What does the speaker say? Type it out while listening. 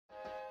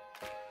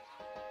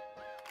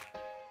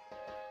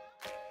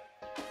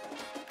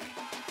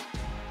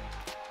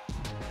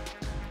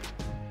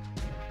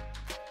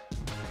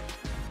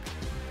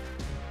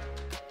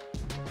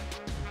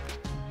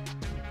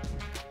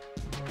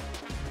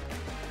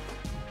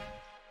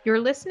You're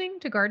listening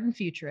to Garden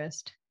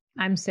Futurist.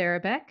 I'm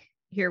Sarah Beck,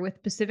 here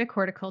with Pacific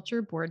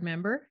Horticulture board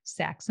member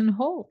Saxon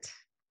Holt.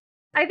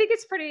 I think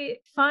it's pretty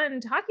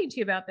fun talking to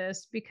you about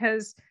this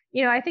because,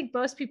 I think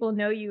most people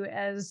know you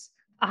as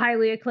a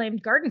highly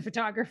acclaimed garden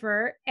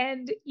photographer,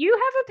 and you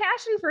have a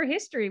passion for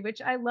history,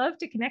 which I love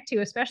to connect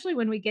to, especially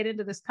when we get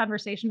into this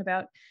conversation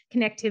about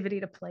connectivity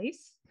to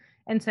place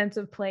and sense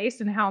of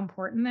place and how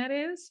important that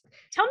is.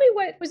 Tell me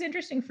what was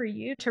interesting for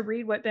you to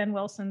read what Ben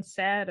Wilson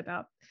said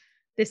about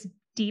this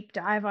deep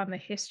dive on the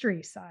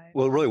history side.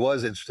 Well, it really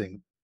was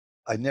interesting.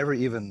 I never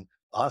even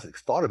honestly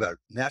thought about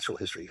natural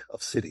history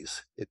of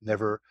cities. It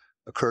never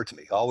occurred to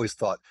me. I always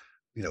thought,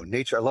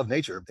 nature, I love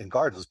nature and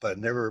gardens, but I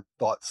never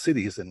thought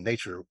cities and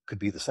nature could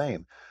be the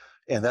same.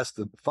 And that's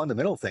the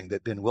fundamental thing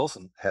that Ben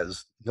Wilson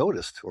has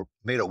noticed or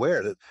made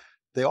aware that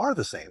they are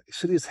the same.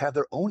 Cities have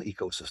their own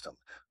ecosystem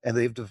and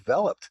they've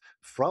developed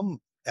from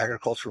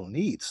agricultural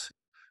needs.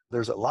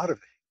 There's a lot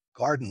of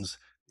gardens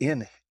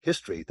in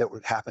history that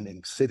would happen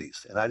in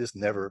cities. And I just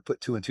never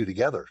put two and two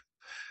together.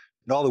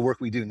 And all the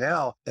work we do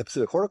now at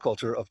Pacific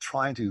Horticulture of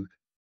trying to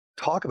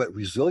talk about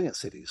resilient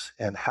cities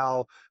and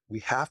how we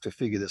have to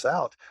figure this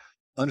out,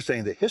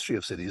 understanding the history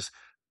of cities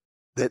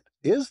that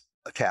is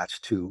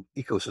attached to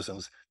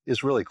ecosystems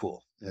is really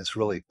cool. And it's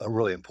really a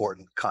really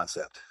important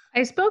concept.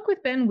 I spoke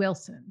with Ben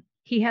Wilson.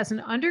 He has an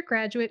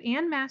undergraduate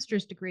and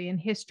master's degree in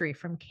history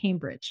from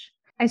Cambridge.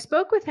 I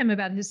spoke with him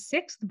about his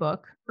sixth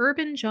book,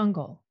 Urban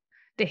Jungle: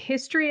 The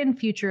History and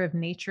Future of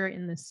Nature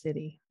in the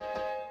City.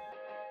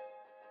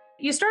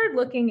 You started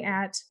looking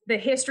at the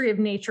history of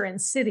nature in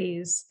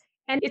cities,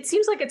 and it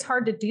seems like it's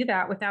hard to do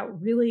that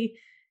without really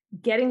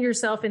getting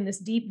yourself in this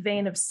deep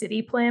vein of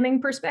city planning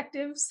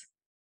perspectives.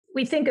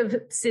 We think of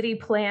city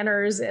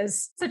planners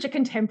as such a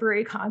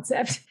contemporary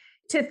concept.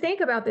 To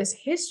think about this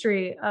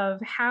history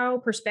of how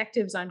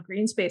perspectives on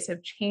green space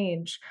have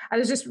changed, I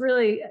was just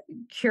really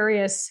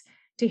curious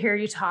to hear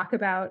you talk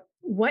about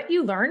what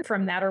you learned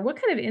from that, or what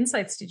kind of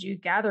insights did you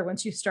gather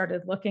once you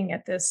started looking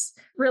at this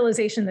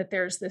realization that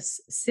there's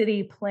this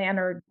city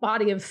planner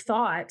body of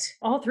thought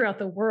all throughout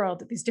the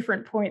world at these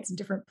different points in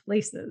different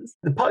places?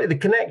 Partly the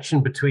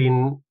connection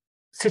between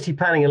city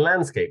planning and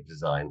landscape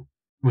design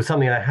was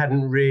something I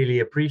hadn't really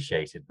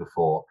appreciated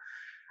before.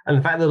 And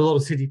the fact that a lot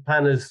of city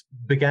planners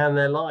began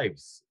their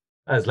lives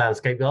as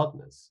landscape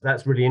gardeners,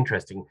 that's really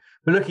interesting.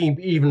 But looking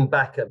even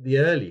back at the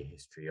early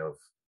history of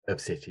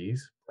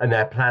cities and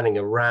their planning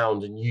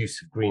around and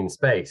use of green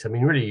space, I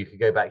mean, really, you could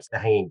go back to the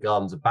Hanging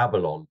Gardens of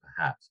Babylon,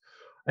 perhaps.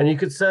 And you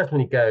could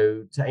certainly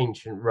go to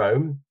ancient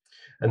Rome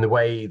and the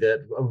way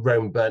that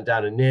Rome burnt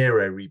down and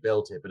Nero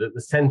rebuilt it. But at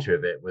the center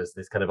of it was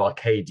this kind of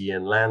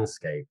Arcadian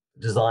landscape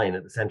design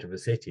at the center of a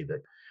city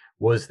that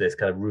was this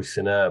kind of Rue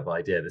en Herbe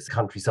idea, this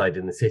countryside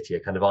in the city, a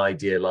kind of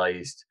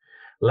idealized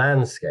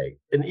landscape.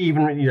 And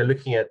even,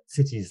 looking at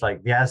cities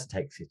like the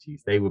Aztec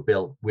cities, they were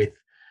built with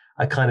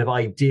a kind of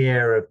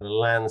idea of the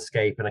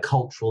landscape and a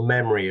cultural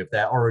memory of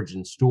their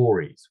origin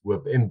stories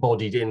were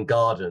embodied in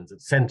gardens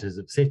at centers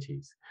of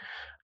cities.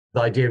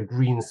 The idea of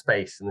green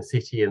space and the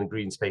city and the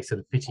green space sort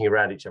of fitting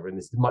around each other in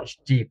this much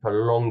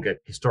deeper, longer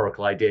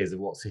historical ideas of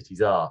what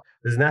cities are.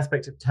 There's an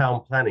aspect of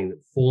town planning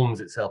that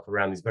forms itself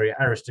around these very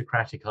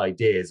aristocratic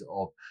ideas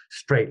of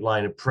straight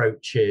line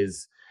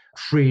approaches,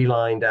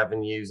 tree-lined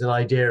avenues, an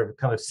idea of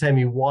kind of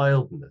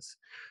semi-wildness.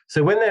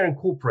 So when they're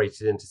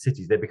incorporated into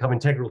cities, they become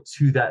integral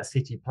to that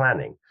city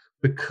planning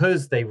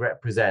because they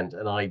represent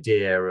an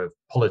idea of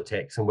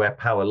politics and where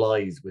power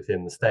lies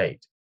within the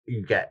state.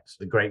 You get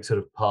the great sort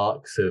of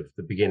parks of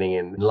the beginning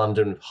in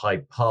London,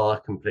 Hyde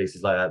Park and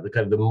places like that. The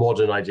kind of the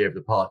modern idea of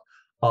the park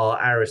are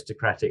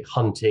aristocratic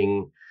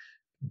hunting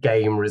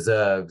game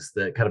reserves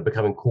that kind of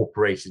become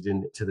incorporated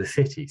into the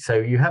city. So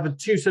you have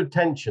two sort of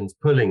tensions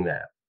pulling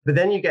there. But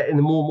then you get in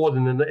the more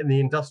modern, in the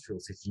industrial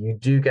city, you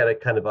do get a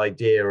kind of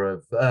idea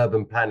of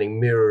urban planning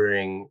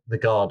mirroring the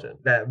garden.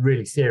 That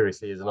really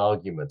seriously is an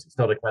argument. It's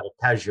not a kind of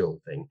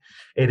casual thing.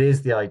 It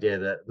is the idea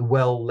that the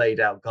well laid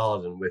out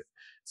garden with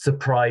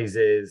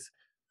surprises,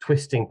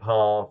 twisting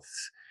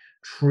paths,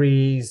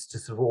 trees to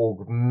sort of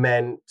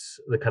augment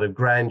the kind of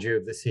grandeur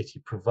of the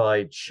city,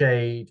 provide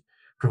shade,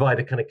 provide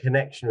a kind of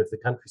connection with the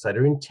countryside,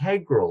 are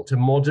integral to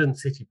modern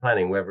city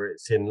planning, whether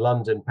it's in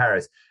London,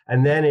 Paris,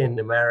 and then in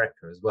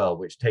America as well,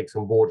 which takes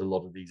on board a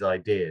lot of these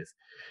ideas,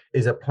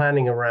 is a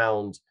planning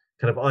around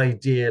kind of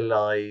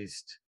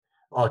idealized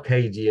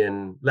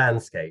Arcadian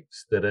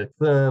landscapes that are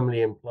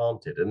firmly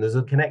implanted. And there's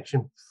a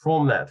connection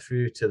from that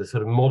through to the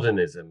sort of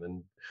modernism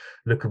and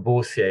Le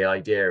Corbusier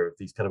idea of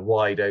these kind of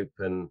wide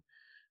open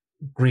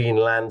green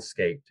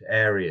landscaped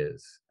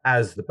areas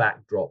as the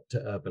backdrop to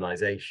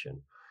urbanization.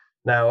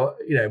 Now,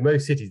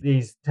 most cities,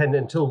 these tend,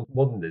 until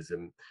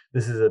modernism,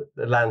 this is a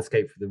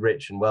landscape for the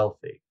rich and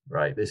wealthy,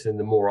 right? This is in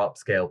the more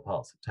upscale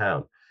parts of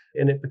town.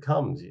 And it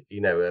becomes,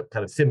 a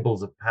kind of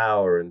symbols of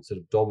power and sort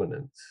of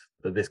dominance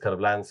for this kind of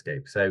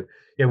landscape. So,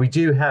 we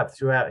do have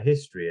throughout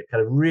history a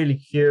kind of really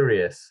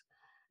curious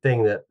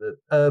thing that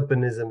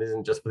urbanism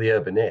isn't just for the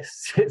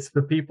urbanists. It's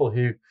for people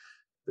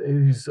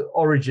whose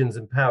origins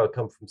and power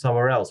come from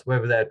somewhere else,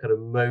 whether they're kind of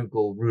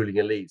Mughal ruling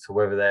elites or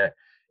whether they're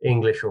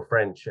English or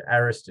French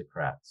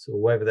aristocrats,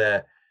 or whether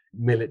they're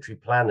military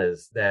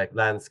planners, their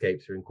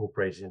landscapes are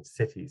incorporated into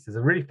cities. There's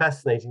a really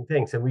fascinating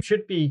thing. So we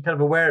should be kind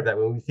of aware of that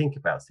when we think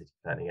about city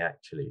planning,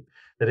 actually,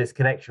 that its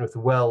connection with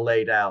the well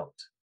laid out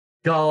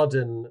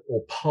garden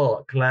or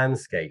park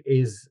landscape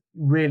is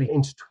really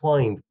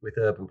intertwined with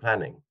urban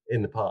planning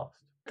in the past.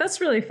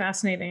 That's really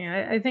fascinating.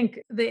 I think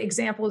the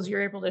examples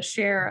you're able to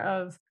share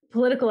of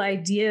political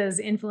ideas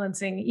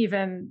influencing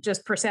even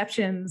just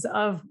perceptions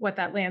of what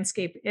that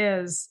landscape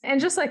is. And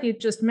just like you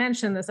just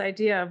mentioned, this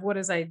idea of what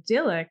is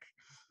idyllic,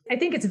 I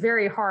think it's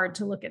very hard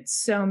to look at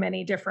so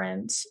many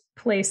different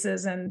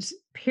places and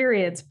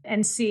periods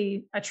and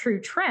see a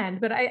true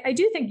trend. But I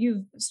do think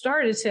you've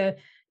started to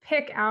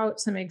pick out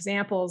some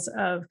examples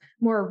of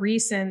more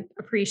recent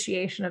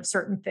appreciation of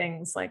certain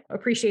things, like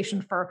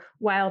appreciation for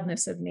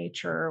wildness of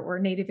nature or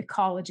native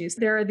ecologies.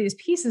 There are these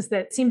pieces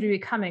that seem to be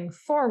coming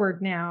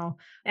forward now.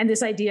 And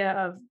this idea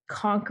of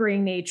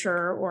conquering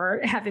nature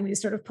or having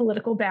these sort of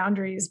political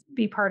boundaries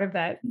be part of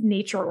that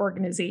nature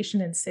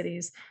organization in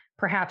cities,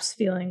 perhaps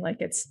feeling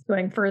like it's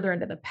going further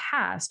into the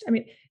past. I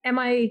mean, am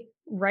I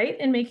right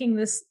in making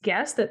this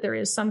guess that there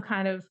is some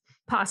kind of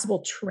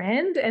possible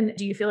trend? And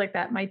do you feel like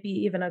that might be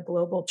even a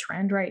global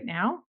trend right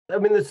now? I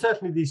mean, there's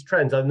certainly these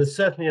trends. And there's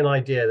certainly an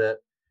idea that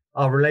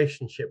our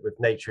relationship with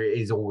nature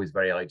is always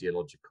very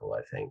ideological,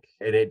 I think.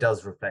 And it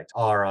does reflect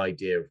our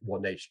idea of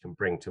what nature can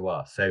bring to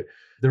us. So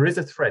there is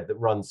a thread that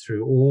runs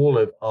through all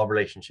of our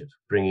relationships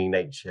with bringing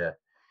nature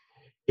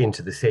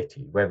into the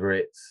city, whether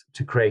it's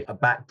to create a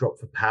backdrop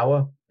for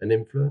power and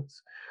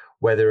influence,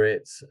 whether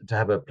it's to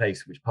have a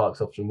place, which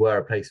parks often were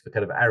a place for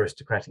kind of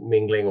aristocratic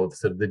mingling or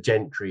sort of the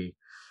gentry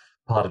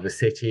part of the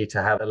city,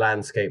 to have a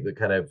landscape that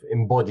kind of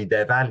embodied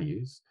their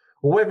values,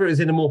 or whether it was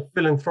in a more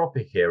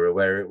philanthropic era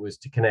where it was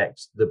to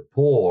connect the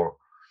poor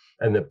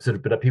and the sort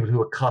of people who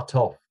were cut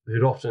off,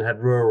 who'd often had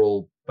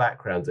rural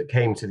backgrounds that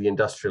came to the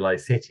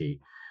industrialized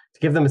city, to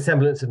give them a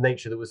semblance of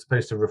nature that was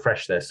supposed to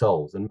refresh their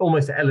souls and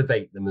almost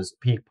elevate them as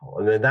people.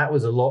 And then that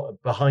was a lot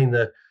behind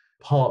the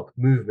park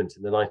movement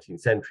in the 19th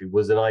century,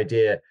 was an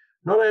idea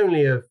not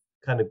only of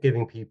kind of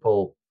giving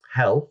people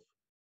health,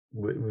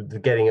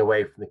 getting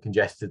away from the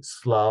congested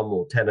slum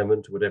or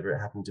tenement or whatever it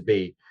happened to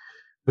be,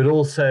 but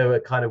also a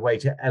kind of way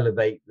to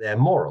elevate their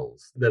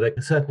morals, that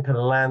a certain kind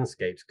of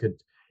landscapes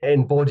could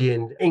embody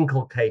and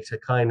inculcate a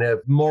kind of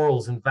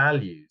morals and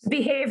values.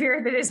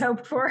 Behavior that is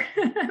hoped for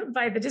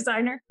by the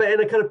designer. But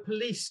in a kind of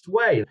policed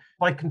way,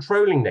 by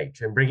controlling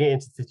nature and bringing it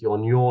into the city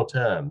on your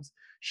terms,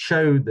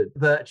 showed that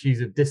virtues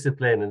of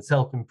discipline and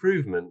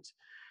self-improvement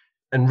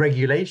and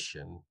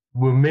regulation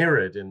were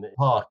mirrored in the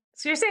park.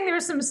 So you're saying there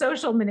was some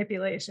social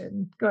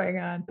manipulation going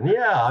on?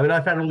 Yeah, I mean,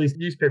 I found all these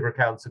newspaper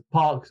accounts of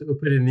parks that were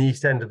put in the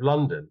East End of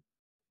London,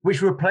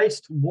 which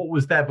replaced what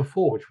was there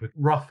before, which were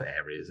rough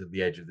areas at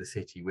the edge of the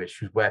city,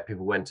 which was where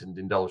people went and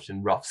indulged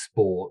in rough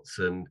sports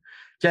and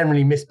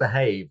generally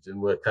misbehaved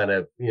and were kind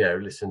of,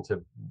 listened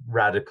to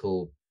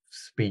radical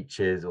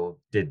speeches or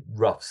did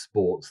rough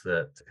sports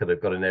that kind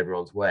of got in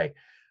everyone's way.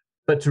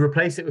 But to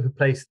replace it with a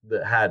place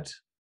that had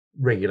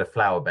regular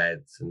flower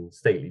beds and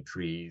stately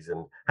trees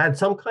and had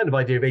some kind of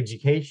idea of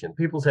education.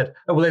 People said,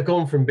 oh, well, they've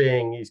gone from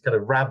being these kind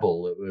of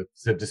rabble that were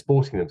sort of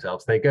disporting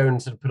themselves. They go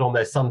and sort of put on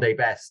their Sunday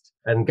best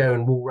and go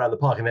and walk around the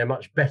park, and they're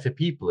much better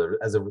people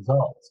as a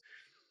result.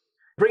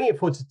 Bringing it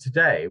forward to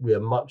today, we are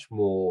much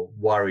more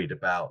worried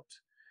about,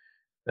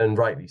 and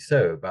rightly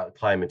so, about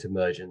climate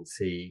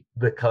emergency,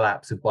 the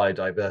collapse of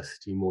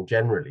biodiversity more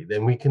generally.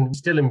 Then we can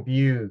still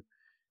imbue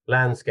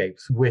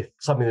landscapes with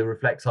something that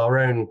reflects our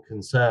own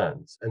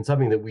concerns and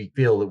something that we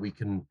feel that we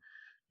can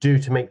do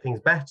to make things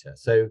better.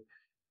 So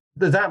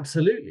there's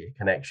absolutely a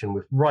connection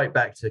with right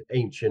back to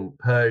ancient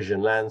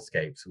Persian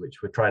landscapes,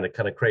 which we're trying to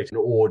kind of create an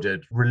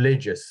ordered,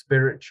 religious,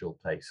 spiritual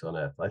place on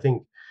earth. I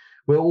think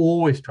we're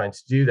always trying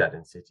to do that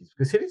in cities,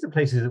 because cities are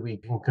places that we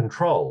can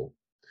control.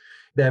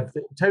 They're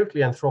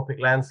totally anthropic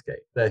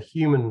landscape. They're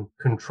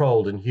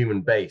human-controlled and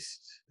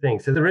human-based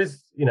things. So there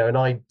is, an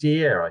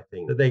idea, I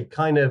think, that they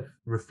kind of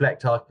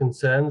reflect our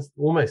concerns,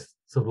 almost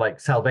sort of like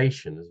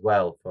salvation as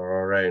well for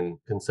our own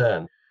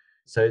concern.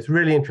 So it's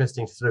really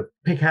interesting to sort of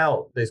pick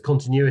out those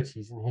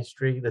continuities in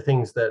history, the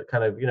things that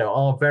kind of,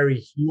 are very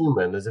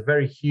human. There's a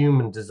very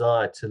human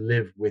desire to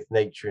live with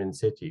nature in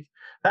cities.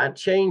 That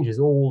changes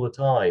all the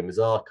time as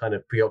our kind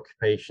of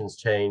preoccupations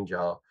change,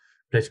 our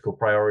political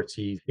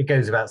priorities. It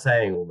goes without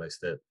saying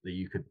almost that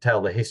you could tell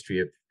the history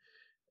of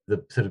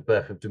the sort of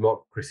birth of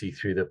democracy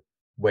through the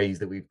ways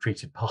that we've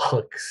treated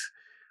parks.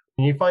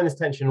 And you find this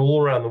tension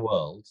all around the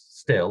world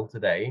still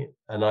today.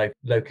 And I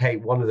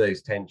locate one of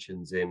those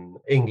tensions in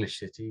English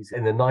cities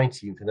in the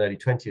 19th and early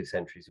 20th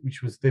centuries,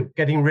 which was the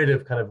getting rid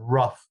of kind of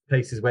rough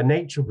places where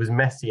nature was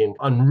messy and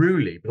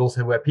unruly, but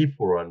also where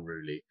people were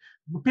unruly.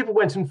 People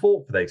went and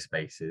fought for those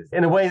spaces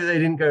in a way that they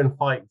didn't go and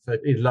fight for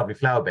lovely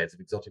flower beds of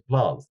exotic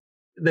plants.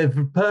 They've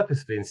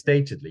purposefully and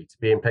statedly to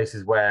be in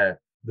places where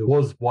there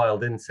was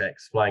wild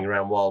insects flying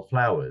around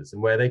wildflowers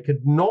and where they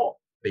could not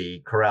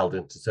be corralled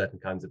into certain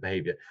kinds of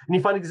behavior. And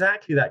you find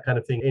exactly that kind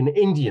of thing in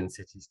Indian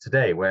cities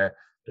today, where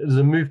There's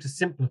a move to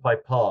simplify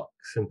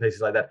parks and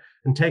places like that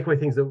and take away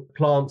things that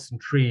plants and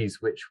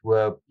trees which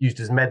were used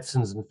as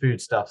medicines and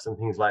foodstuffs and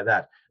things like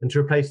that, and to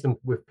replace them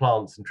with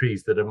plants and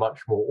trees that are much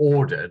more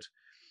ordered.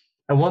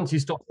 And once you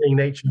stop seeing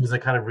nature as a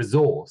kind of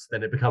resource,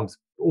 then it becomes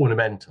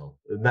ornamental.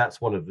 And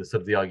that's one of the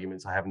sort of the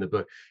arguments I have in the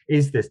book,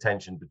 is this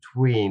tension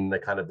between the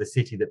kind of the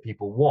city that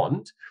people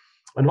want.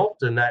 And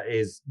often that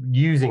is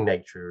using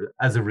nature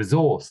as a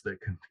resource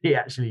that can be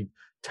actually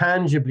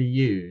tangibly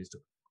used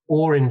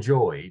or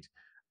enjoyed,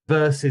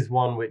 versus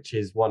one which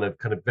is one of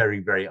kind of very,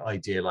 very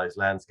idealized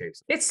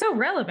landscapes. It's so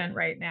relevant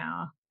right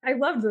now. I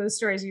love those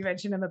stories you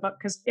mentioned in the book,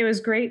 because it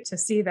was great to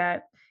see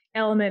that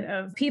element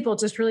of people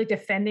just really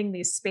defending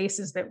these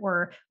spaces that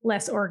were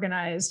less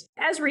organized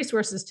as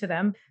resources to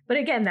them. But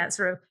again, that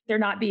sort of, they're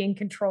not being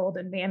controlled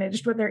and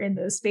managed when they're in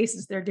those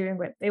spaces. They're doing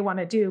what they want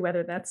to do,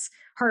 whether that's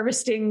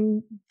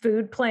harvesting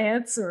food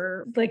plants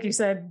or, like you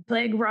said,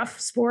 playing rough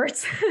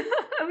sports,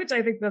 which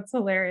I think that's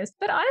hilarious.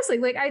 But honestly,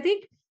 like, I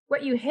think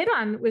what you hit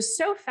on was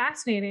so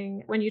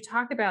fascinating when you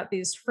talk about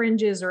these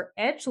fringes or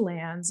edge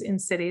lands in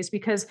cities,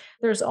 because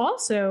there's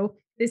also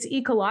this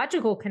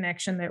ecological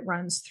connection that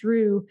runs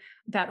through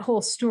that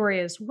whole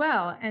story as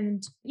well.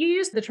 And you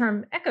use the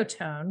term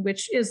ecotone,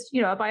 which is,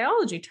 a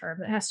biology term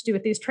that has to do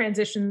with these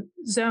transition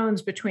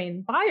zones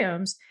between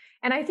biomes.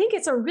 And I think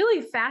it's a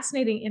really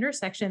fascinating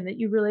intersection that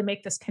you really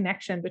make this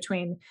connection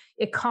between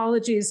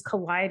ecologies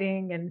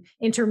colliding and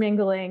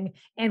intermingling,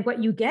 and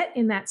what you get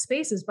in that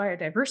space is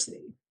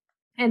biodiversity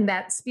and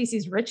that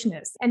species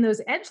richness. And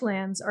those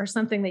edgelands are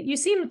something that you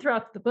seem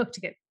throughout the book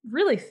to get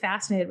really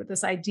fascinated with,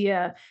 this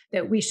idea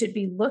that we should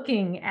be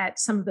looking at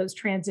some of those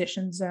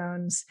transition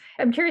zones.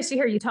 I'm curious to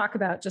hear you talk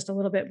about just a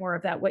little bit more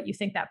of that, what you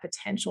think that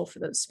potential for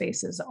those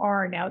spaces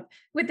are now,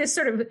 with this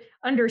sort of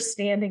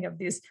understanding of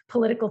these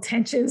political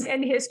tensions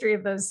and history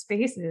of those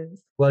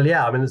spaces. Well,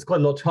 yeah, I mean, there's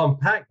quite a lot to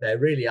unpack there,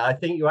 really. I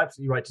think you're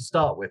absolutely right to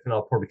start with, and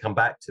I'll probably come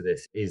back to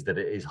this, is that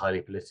it is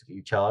highly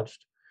politically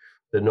charged,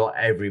 that not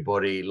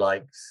everybody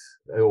likes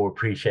or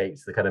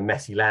appreciates the kind of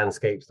messy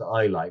landscapes that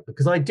I like,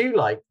 because I do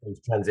like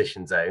those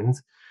transition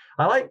zones.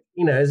 I like,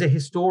 as a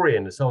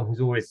historian, as someone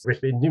who's always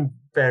written in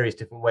various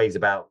different ways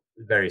about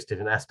various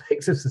different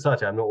aspects of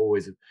society, I'm not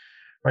always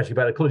writing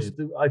about ecology.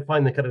 I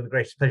find the kind of the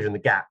greatest pleasure in the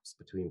gaps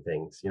between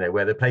things,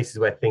 where the places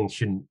where things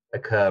shouldn't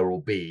occur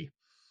or be.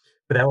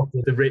 But they're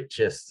often the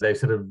richest, those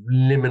sort of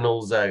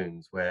liminal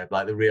zones where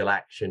like the real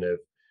action of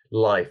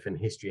life and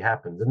history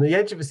happens. And the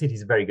edge of a city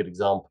is a very good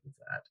example of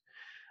that.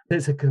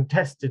 It's a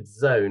contested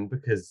zone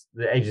because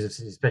the edges of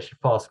cities, especially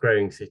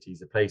fast-growing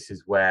cities, are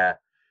places where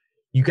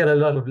you get a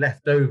lot of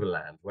leftover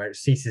land, where it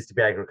ceases to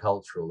be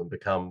agricultural and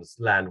becomes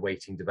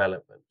land-waiting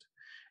development.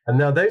 And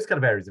now those kind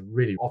of areas are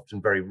really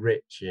often very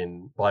rich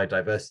in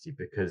biodiversity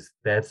because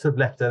they're sort of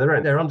left to their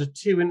own. They're under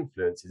two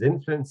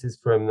influences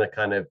from the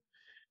kind of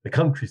the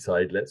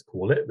countryside, let's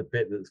call it, the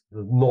bit that's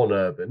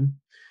non-urban,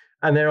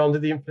 and they're under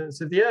the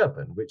influence of the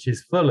urban, which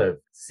is full of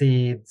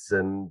seeds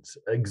and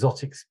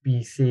exotic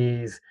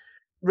species,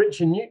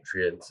 rich in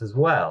nutrients as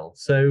well.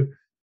 So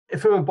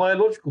from a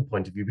biological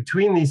point of view,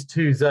 between these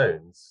two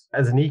zones,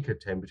 as an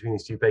ecotone between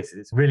these two places,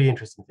 it's really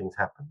interesting things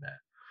happen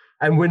there.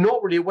 And we're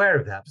not really aware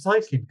of that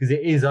precisely because it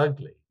is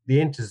ugly. The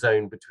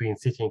interzone between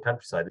city and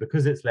countryside,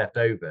 because it's left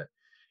over,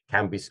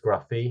 can be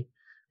scruffy,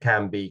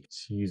 can be,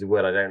 to use a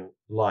word I don't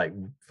like,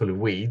 full of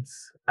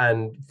weeds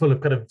and full of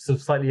kind of sort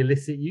of slightly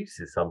illicit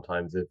uses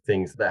sometimes of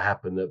things that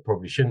happen that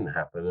probably shouldn't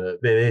happen.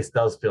 This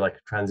does feel like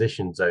a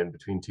transition zone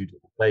between two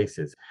different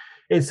places.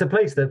 It's a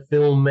place that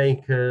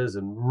filmmakers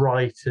and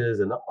writers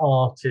and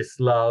artists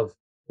love,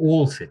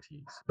 all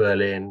cities,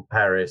 Berlin,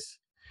 Paris,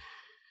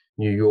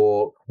 New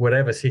York,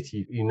 whatever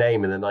city you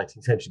name in the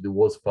 19th century that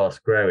was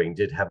fast growing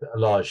did have a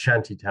large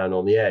shanty town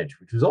on the edge,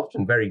 which was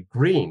often very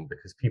green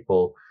because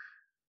people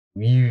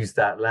used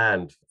that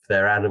land for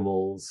their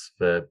animals,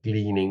 for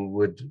gleaning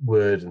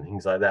wood and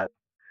things like that.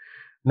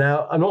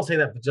 Now, I'm not saying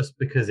that just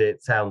because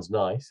it sounds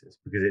nice, it's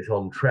because it's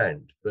on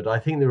trend, but I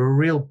think there are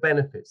real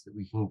benefits that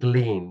we can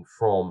glean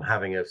from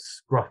having a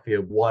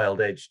scruffier,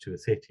 wild edge to a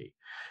city.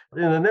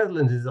 In the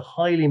Netherlands, it's a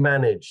highly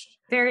managed,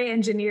 very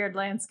engineered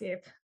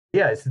landscape.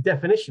 Yeah, it's the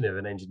definition of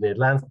an engineered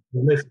landscape.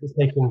 Most of it's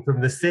taken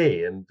from the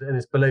sea and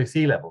it's below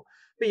sea level,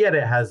 but yet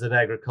it has an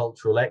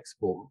agricultural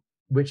export,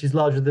 which is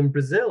larger than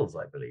Brazil's,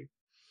 I believe.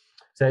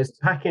 So it's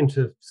packed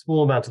into a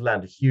small amount of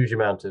land, a huge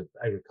amount of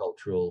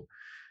agricultural.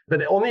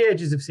 But on the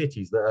edges of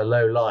cities that are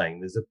low-lying,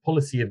 there's a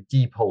policy of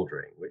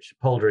depoldering, which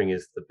poldering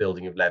is the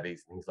building of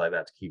levees, things like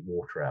that to keep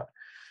water out.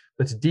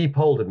 But to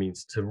depolder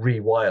means to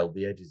rewild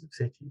the edges of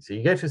cities. So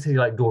you go to a city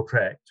like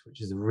Dordrecht,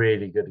 which is a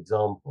really good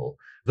example,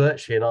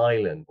 virtually an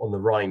island on the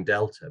Rhine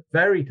Delta,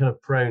 very kind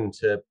of prone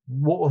to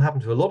what will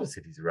happen to a lot of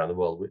cities around the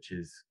world, which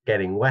is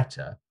getting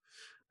wetter,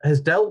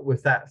 has dealt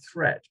with that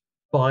threat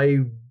by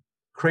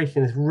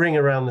creating this ring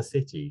around the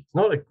city. It's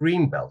not a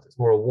green belt, it's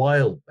more a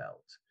wild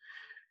belt,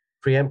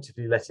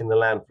 preemptively letting the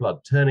land flood,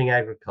 turning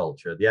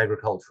agriculture, the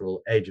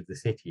agricultural edge of the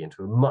city,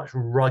 into a much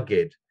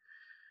rugged,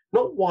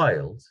 not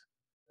wild,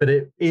 but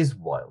it is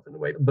wild in a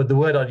way. But the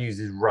word I'd use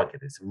is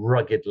rugged. It's a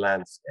rugged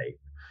landscape,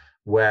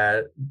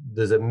 where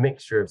there's a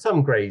mixture of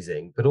some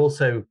grazing, but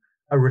also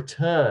a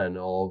return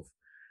of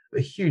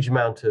a huge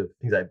amount of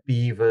things like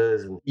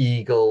beavers and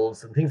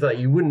eagles and things like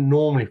you wouldn't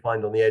normally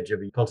find on the edge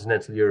of a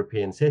continental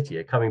European city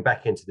are coming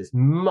back into this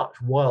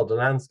much wilder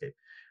landscape.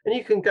 And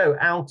you can go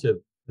out of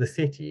the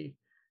city,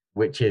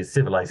 which is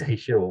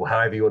civilization, or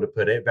however you want to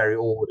put it, very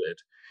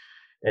ordered.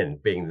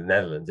 And being the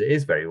Netherlands, it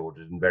is very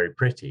ordered and very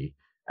pretty.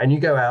 And you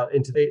go out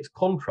into its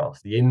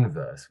contrast, the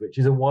inverse, which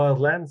is a wild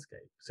landscape.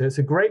 So it's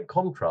a great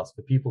contrast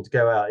for people to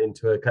go out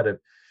into a kind of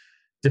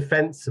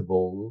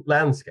defensible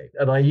landscape.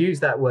 And I use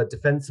that word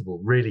defensible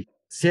really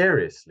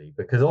seriously,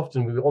 because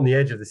often we were on the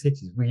edge of the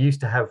cities, we used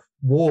to have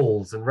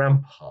walls and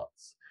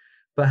ramparts.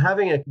 But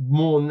having a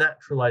more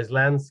naturalized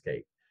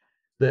landscape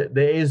that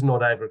is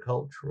not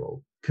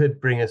agricultural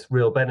could bring us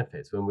real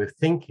benefits when we're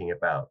thinking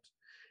about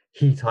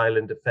heat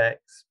island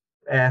effects,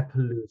 air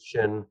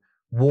pollution,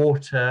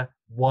 water,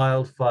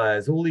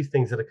 wildfires, all these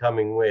things that are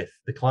coming with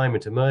the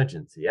climate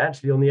emergency.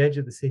 Actually, on the edge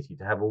of the city,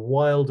 to have a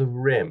wilder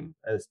rim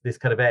as this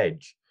kind of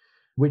edge,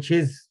 which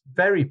is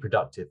very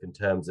productive in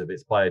terms of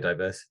its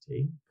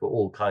biodiversity for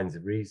all kinds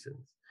of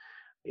reasons.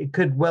 It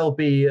could well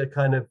be a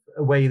kind of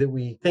a way that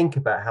we think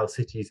about how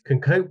cities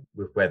can cope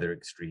with weather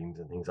extremes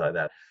and things like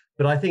that.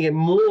 But I think it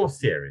more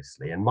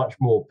seriously and much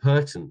more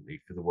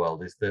pertinently for the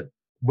world is that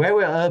where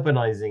we're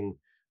urbanizing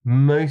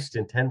most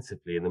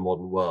intensively in the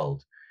modern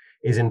world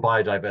is in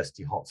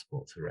biodiversity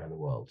hotspots around the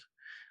world.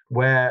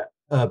 Where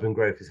urban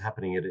growth is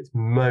happening at its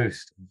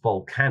most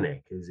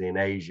volcanic is in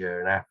Asia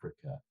and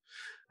Africa.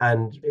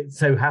 And it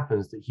so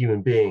happens that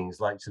human beings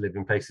like to live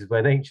in places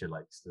where nature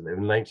likes to live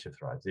and nature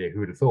thrives. Yeah, who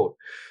would have thought?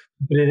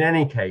 But in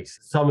any case,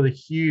 some of the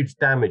huge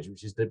damage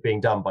which is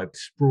being done by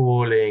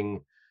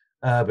sprawling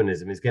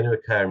urbanism is going to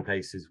occur in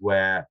places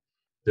where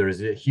there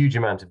is a huge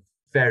amount of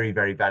very,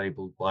 very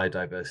valuable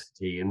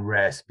biodiversity and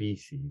rare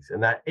species.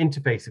 And that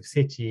interface of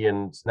city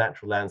and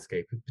natural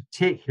landscape,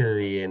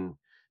 particularly in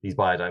these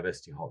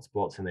biodiversity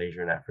hotspots in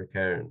Asia and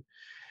Africa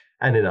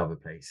and in other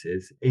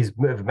places, is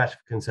of a matter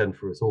of concern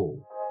for us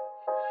all.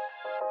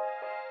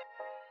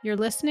 You're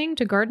listening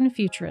to Garden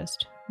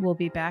Futurist. We'll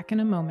be back in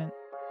a moment.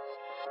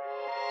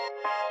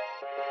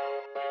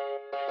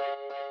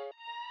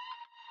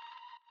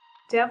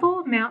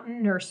 Devil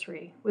Mountain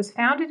Nursery was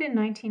founded in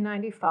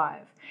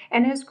 1995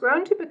 and has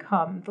grown to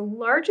become the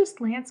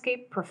largest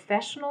landscape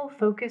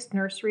professional-focused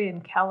nursery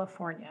in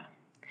California.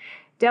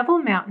 Devil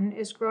Mountain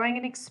is growing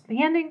an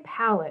expanding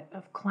palette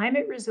of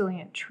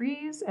climate-resilient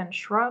trees and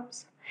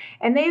shrubs,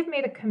 and they have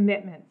made a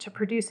commitment to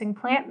producing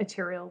plant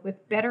material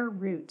with better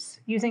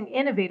roots using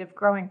innovative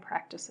growing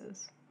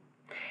practices.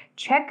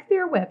 Check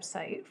their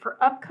website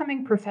for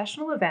upcoming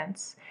professional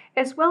events,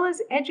 as well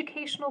as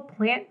educational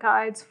plant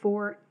guides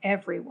for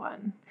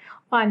everyone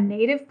on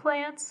native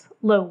plants,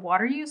 low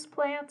water use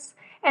plants,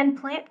 and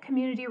plant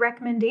community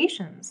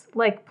recommendations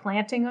like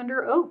planting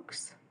under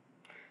oaks.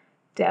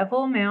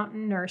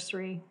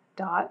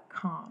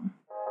 devilmountainnursery.com.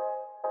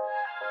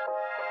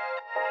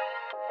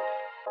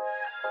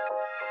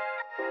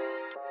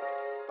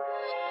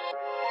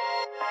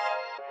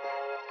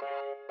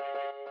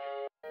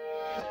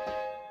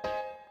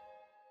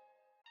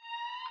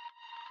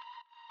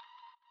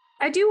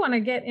 I do want to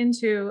get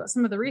into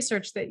some of the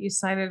research that you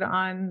cited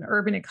on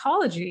urban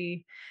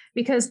ecology,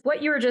 because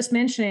what you were just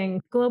mentioning,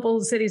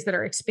 global cities that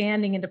are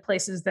expanding into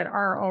places that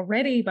are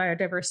already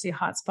biodiversity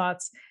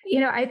hotspots,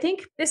 I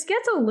think this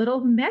gets a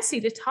little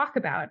messy to talk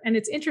about. And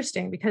it's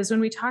interesting because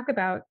when we talk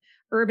about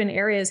urban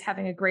areas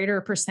having a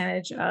greater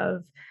percentage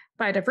of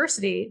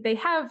biodiversity, they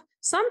have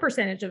some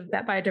percentage of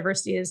that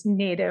biodiversity is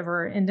native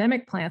or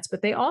endemic plants,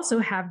 but they also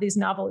have these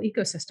novel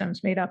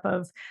ecosystems made up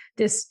of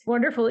this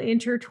wonderful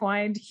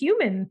intertwined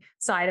human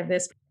side of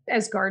this.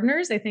 As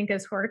gardeners, I think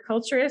as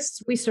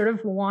horticulturists, we sort of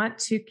want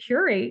to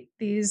curate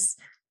these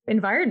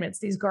environments,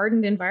 these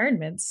gardened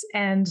environments.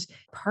 And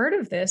part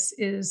of this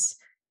is,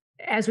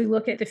 as we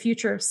look at the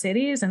future of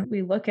cities and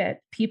we look at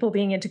people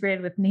being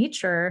integrated with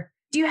nature,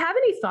 do you have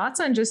any thoughts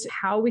on just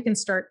how we can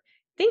start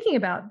thinking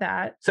about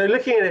that? So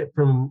looking at it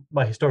from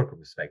my historical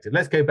perspective,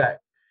 let's go back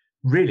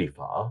really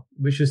far,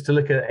 which was to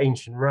look at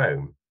ancient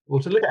Rome, or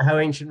to look at how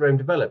ancient Rome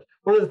developed.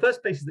 One of the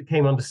first places that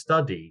came under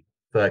study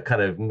for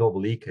kind of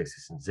novel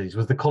ecosystem cities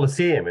was the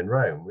Colosseum in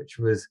Rome, which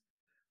was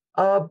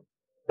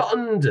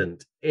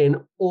abundant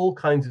in all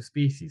kinds of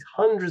species,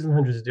 hundreds and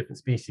hundreds of different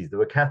species that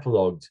were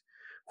catalogued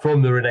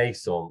from the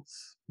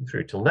Renaissance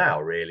through till now,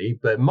 really,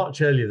 but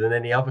much earlier than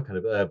any other kind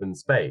of urban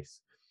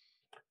space.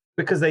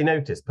 Because they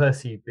noticed,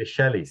 Percy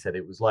Shelley said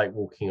it was like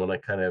walking on a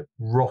kind of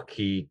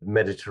rocky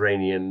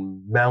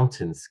Mediterranean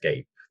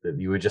mountainscape, that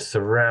you were just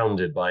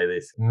surrounded by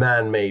this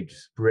man-made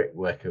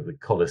brickwork of the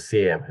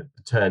Colosseum had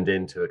turned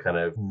into a kind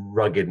of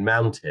rugged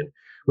mountain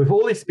with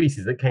all these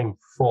species that came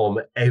from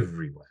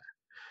everywhere.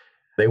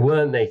 They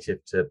weren't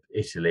native to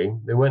Italy,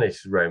 they weren't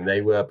native to Rome,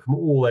 they were from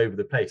all over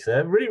the place. And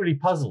it really, really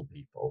puzzled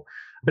people.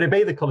 But it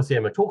made the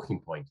Colosseum a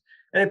talking point.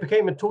 And it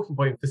became a talking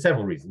point for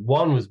several reasons.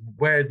 One was,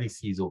 where did these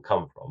seas all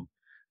come from?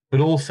 But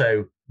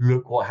also,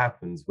 look what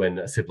happens when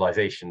a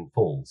civilization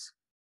falls.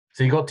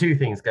 So you've got two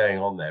things going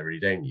on there, really,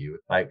 don't you?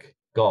 Like,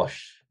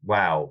 gosh,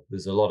 wow,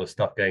 there's a lot of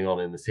stuff going on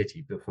in the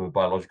city, but from a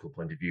biological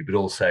point of view, but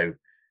also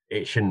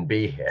it shouldn't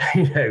be here.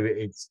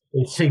 It's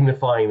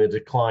signifying the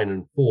decline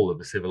and fall of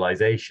a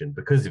civilization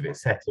because of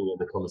its setting in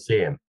the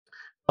Colosseum.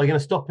 I'm going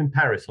to stop in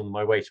Paris on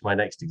my way to my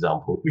next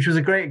example, which was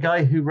a great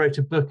guy who wrote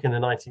a book in the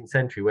 19th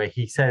century where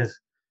he says,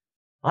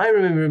 I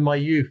remember in my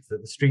youth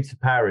that the streets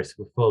of Paris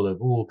were full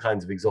of all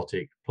kinds of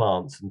exotic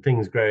plants and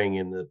things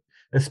growing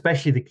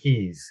especially the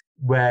quays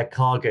where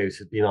cargoes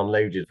had been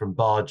unloaded from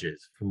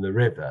barges from the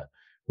river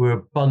were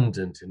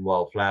abundant in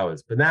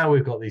wildflowers. But now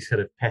we've got these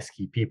sort of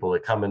pesky people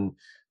that come and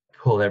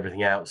pull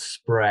everything out,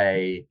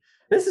 spray.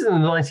 This is in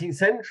the 19th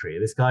century.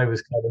 This guy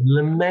was kind of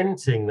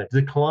lamenting the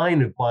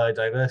decline of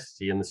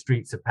biodiversity in the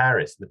streets of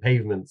Paris. The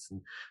pavements and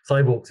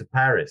sidewalks of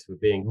Paris were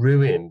being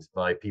ruined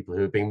by people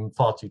who were being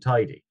far too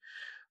tidy.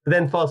 But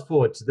then fast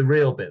forward to the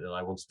real bit that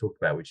I want to talk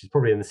about, which is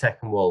probably in the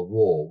Second World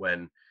War,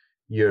 when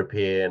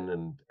European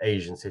and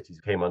Asian cities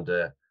came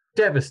under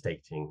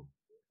devastating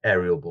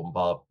aerial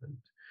bombardment.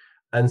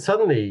 And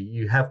suddenly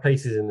you have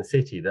places in the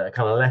city that are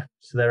kind of left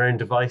to their own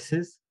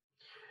devices.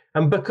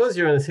 And because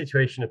you're in a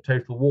situation of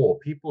total war,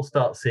 people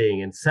start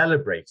seeing and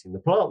celebrating the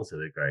plants that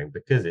are growing,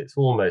 because it's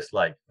almost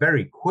like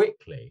very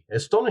quickly,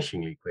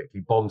 astonishingly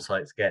quickly, bomb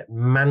sites get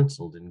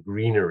mantled in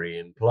greenery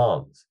and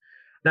plants.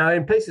 Now,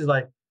 in places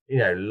like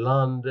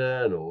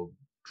London or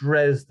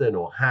Dresden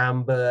or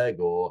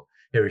Hamburg or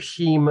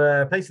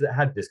Hiroshima, places that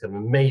had this kind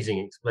of amazing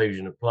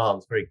explosion of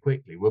plants very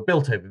quickly, were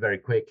built over very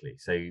quickly.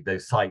 So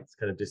those sites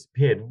kind of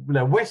disappeared.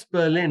 Now, West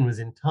Berlin was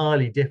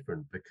entirely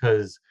different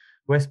because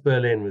West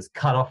Berlin was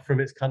cut off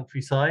from its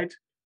countryside.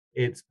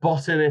 Its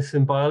botanists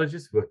and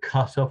biologists were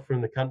cut off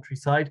from the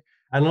countryside.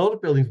 And a lot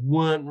of buildings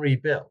weren't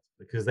rebuilt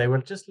because they were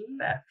just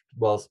left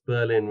whilst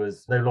Berlin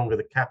was no longer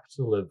the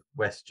capital of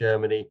West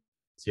Germany.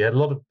 So you had a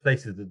lot of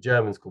places the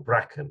Germans call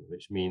Bracken,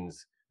 which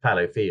means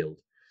fallow field.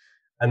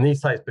 And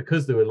these sites,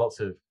 because there were lots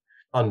of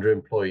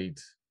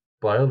underemployed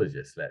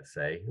biologists, let's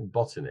say, and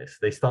botanists,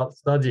 they start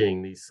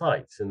studying these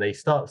sites and they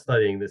start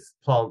studying this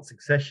plant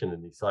succession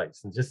in these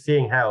sites and just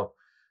seeing how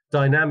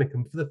dynamic,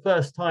 and for the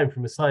first time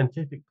from a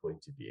scientific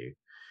point of view,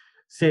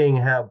 seeing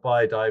how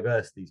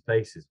biodiverse these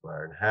places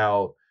were and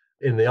how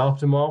in the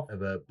aftermath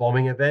of a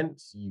bombing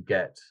event, you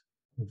get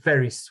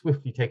very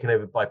swiftly taken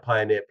over by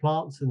pioneer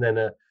plants and then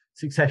a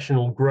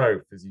successional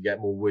growth as you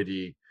get more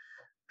woody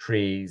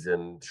trees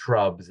and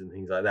shrubs and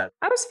things like that.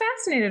 I was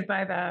fascinated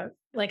by that.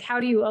 Like, how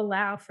do you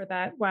allow for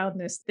that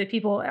wildness that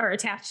people are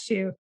attached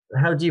to?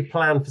 How do you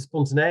plan for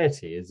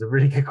spontaneity is a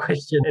really good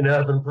question in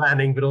urban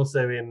planning, but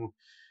also in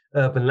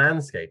urban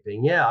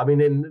landscaping. Yeah, I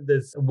mean,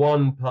 there's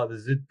one part of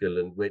the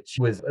Zuidgeland, which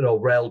was an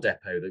old rail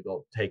depot that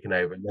got taken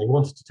over and they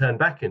wanted to turn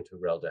back into a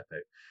rail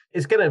depot.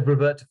 It's going to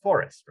revert to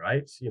forest,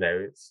 right?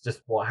 It's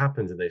just what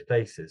happens in those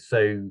places.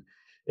 So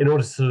in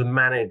order to sort of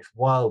manage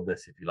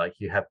wildness, if you like,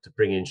 you have to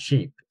bring in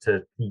sheep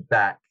to keep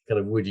back kind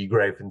of woody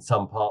growth in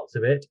some parts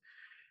of it.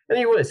 And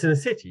it's in a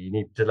city, you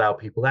need to allow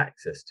people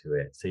access to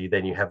it. So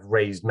then you have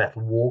raised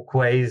metal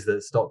walkways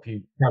that stop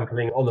you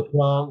trampling on the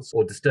plants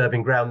or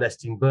disturbing ground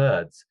nesting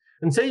birds.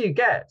 And so you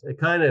get a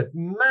kind of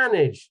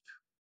managed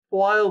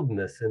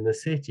wildness in the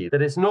city,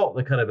 that it's not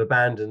the kind of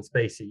abandoned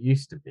space it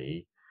used to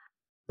be,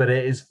 but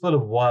it is full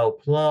of wild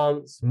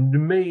plants, an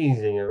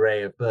amazing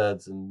array of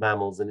birds and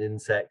mammals and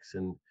insects,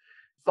 and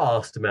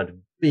vast amount of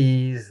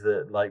bees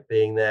that like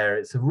being there.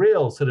 It's a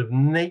real sort of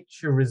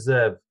nature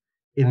reserve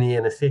in the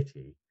inner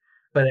city,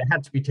 but it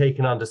had to be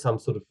taken under some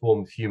sort of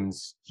form of human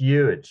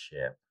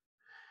stewardship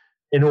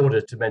in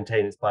order to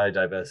maintain its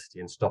biodiversity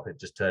and stop it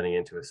just turning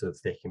into a sort of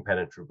thick,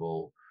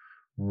 impenetrable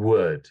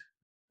wood.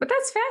 But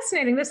that's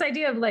fascinating, this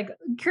idea of like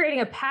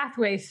creating a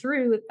pathway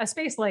through a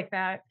space like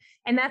that.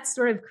 And that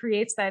sort of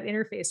creates that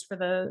interface for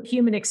the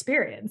human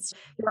experience.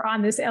 You're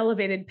on this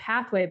elevated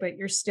pathway, but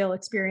you're still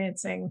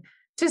experiencing,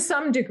 to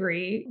some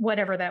degree,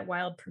 whatever that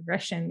wild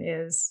progression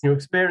is. You're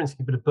experiencing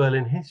a bit of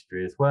Berlin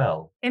history as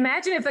well.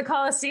 Imagine if the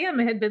Colosseum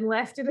had been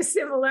left in a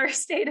similar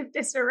state of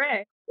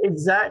disarray.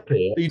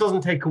 Exactly. It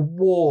doesn't take a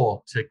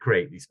war to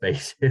create these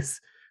spaces.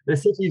 The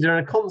cities are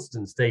in a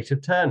constant state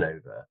of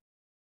turnover.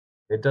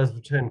 It does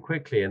return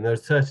quickly, and there are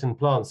certain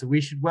plants that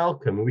we should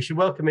welcome. And we should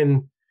welcome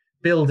in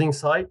building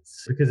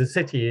sites, because a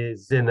city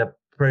is in a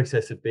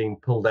process of being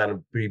pulled down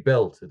and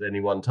rebuilt at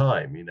any one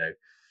time.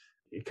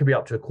 It could be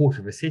up to a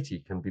quarter of a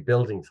city can be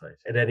building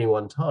sites at any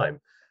one time.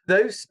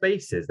 Those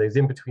spaces, those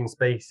in-between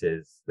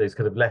spaces, those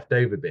kind of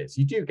leftover bits,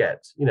 you do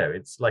get,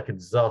 it's like a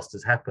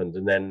disaster's happened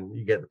and then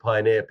you get the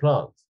pioneer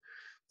plants.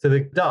 So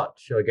the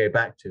Dutch, I go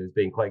back to as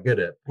being quite good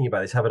at thinking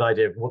about this, have an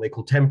idea of what they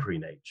call temporary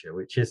nature,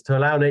 which is to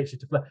allow nature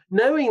to flow,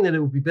 knowing that it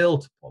will be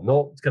built upon,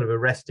 not kind of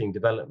arresting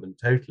development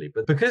totally,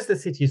 but because the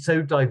city is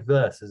so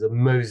diverse as a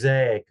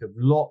mosaic of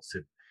lots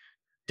of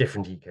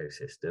different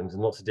ecosystems and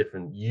lots of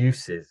different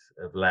uses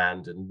of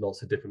land and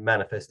lots of different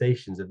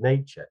manifestations of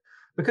nature,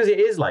 because it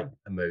is like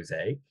a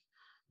mosaic,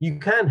 you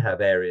can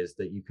have areas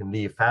that you can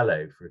leave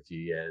fallow for a few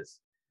years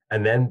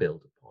and then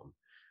build upon.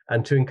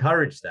 And to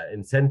encourage that,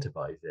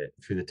 incentivize it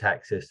through the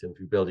tax system,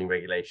 through building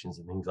regulations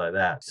and things like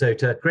that. So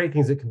to create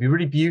things that can be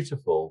really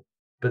beautiful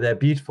but they're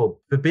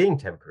beautiful for being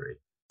temporary.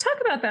 Talk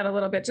about that a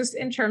little bit, just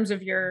in terms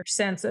of your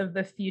sense of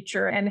the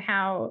future and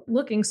how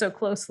looking so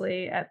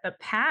closely at the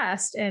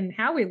past and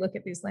how we look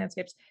at these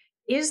landscapes.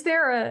 Is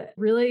there a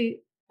really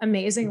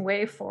amazing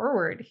way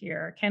forward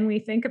here? Can we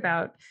think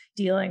about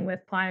dealing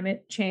with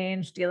climate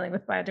change, dealing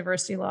with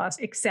biodiversity loss,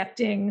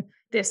 accepting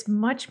this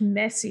much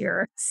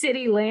messier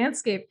city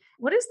landscape?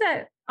 What is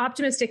that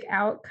optimistic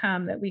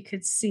outcome that we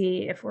could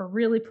see if we're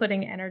really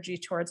putting energy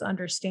towards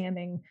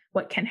understanding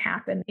what can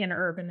happen in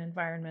urban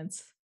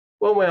environments?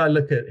 One way I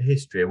look at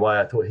history and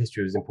why I thought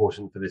history was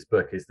important for this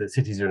book is that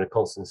cities are in a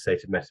constant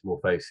state of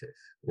metamorphosis.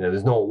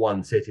 There's not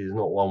one city, there's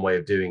not one way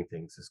of doing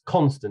things. There's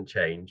constant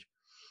change.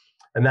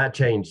 And that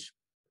change,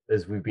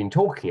 as we've been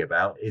talking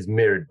about, is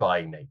mirrored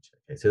by nature.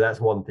 Okay, so that's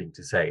one thing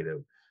to say,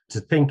 that to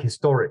think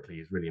historically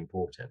is really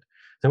important.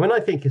 So when I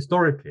think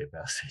historically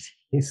about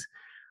cities,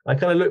 I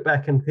kind of look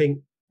back and think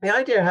the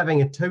idea of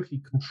having a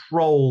totally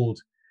controlled,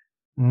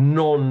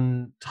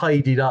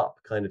 non-tidied up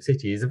kind of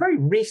city is a very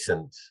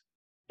recent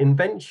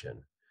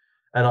invention,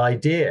 an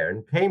idea,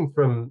 and came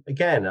from,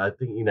 again, I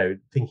think,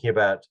 thinking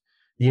about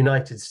the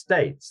United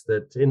States,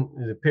 that in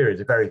the period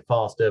of very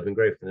fast urban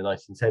growth in the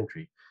 19th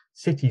century,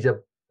 cities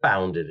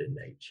abounded in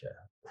nature.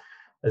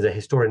 As a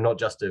historian, not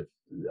just of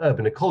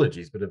urban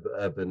ecologies, but of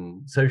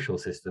urban social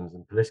systems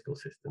and political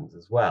systems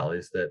as well,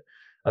 is that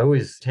I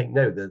always take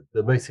note that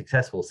the most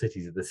successful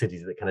cities are the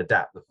cities that can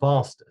adapt the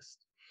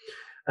fastest.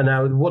 And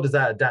now, what does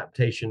that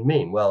adaptation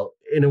mean? Well,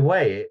 in a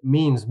way, it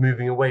means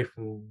moving away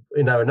from,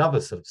 another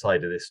sort of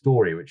side of this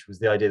story, which was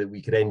the idea that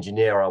we could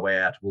engineer our way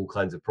out of all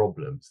kinds of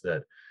problems,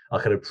 that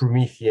our kind of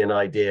Promethean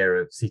idea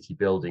of city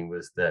building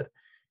was that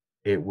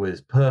it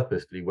was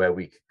purposefully where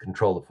we could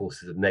control the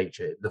forces of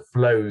nature, the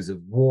flows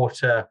of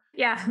water.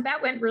 Yeah,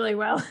 that went really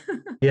well.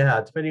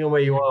 Yeah, depending on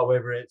where you are,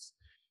 whether it's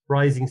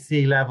rising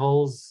sea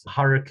levels,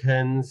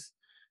 hurricanes,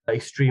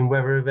 extreme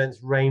weather events,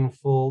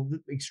 rainfall,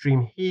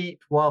 extreme heat,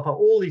 wildfire,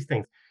 all these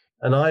things.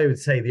 And I would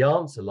say the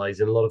answer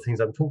lies in a lot of things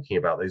I'm talking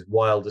about, those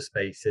wilder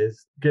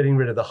spaces, getting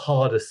rid of the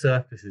harder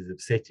surfaces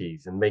of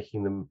cities and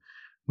making them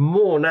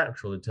more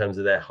natural in terms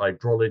of their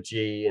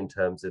hydrology, in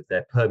terms of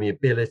their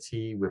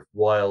permeability with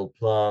wild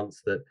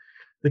plants, that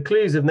the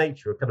clues of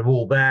nature are kind of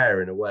all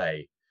there in a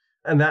way.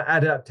 And that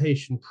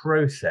adaptation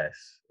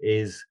process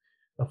is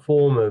a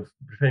form of,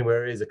 depending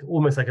where it is,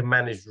 almost like a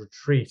managed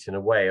retreat in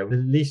a way, or at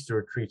least a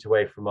retreat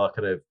away from our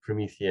kind of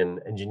Promethean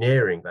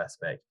engineering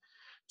aspect,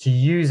 to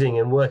using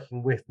and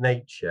working with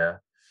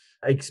nature,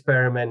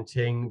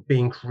 experimenting,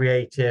 being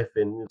creative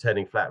in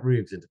turning flat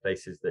roofs into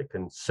places that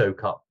can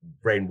soak up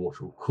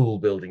rainwater or cool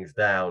buildings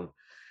down,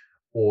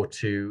 or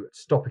to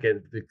stop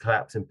against the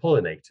collapse in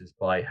pollinators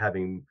by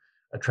having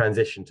a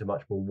transition to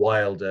much more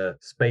wilder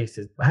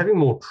spaces, having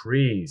more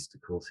trees to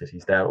cool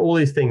cities down. All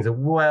these things are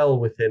well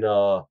within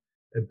our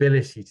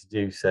ability to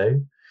do so.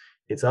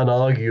 It's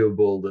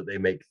unarguable that they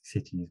make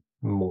cities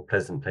more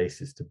pleasant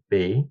places to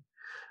be.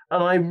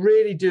 And I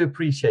really do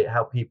appreciate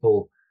how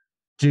people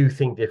do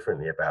think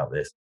differently about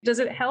this. Does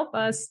it help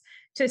us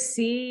to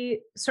see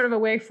sort of a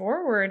way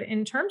forward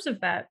in terms of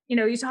that?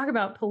 You talk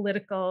about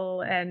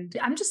political, and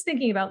I'm just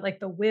thinking about like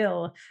the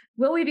will.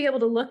 Will we be able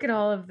to look at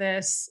all of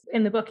this?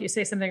 In the book, you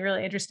say something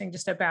really interesting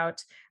just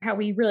about how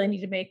we really need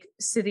to make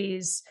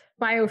cities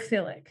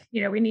biophilic.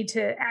 We need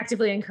to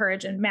actively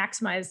encourage and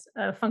maximize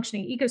a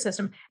functioning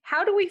ecosystem.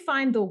 How do we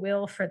find the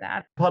will for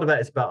that? Part of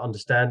that is about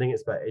understanding.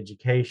 It's about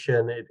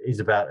education. It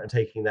is about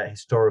taking that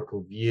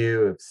historical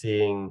view of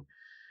seeing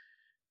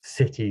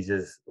cities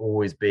as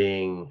always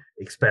being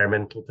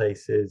experimental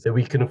places, that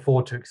we can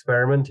afford to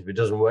experiment. If it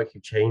doesn't work, you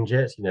change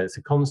it. It's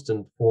a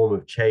constant form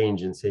of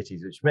change in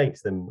cities, which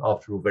makes them,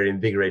 after all, very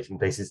invigorating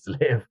places to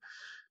live.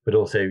 But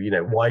also,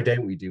 why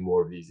don't we do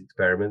more of these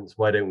experiments?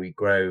 Why don't we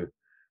grow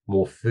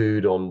more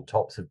food on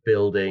tops of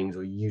buildings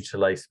or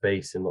utilize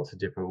space in lots of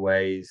different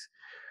ways?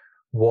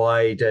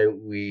 Why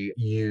don't we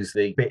use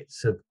the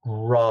bits of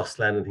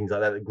grassland and things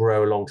like that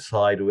grow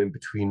alongside or in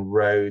between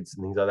roads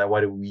and things like that? Why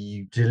don't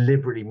we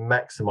deliberately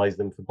maximize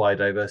them for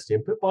biodiversity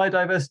and put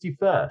biodiversity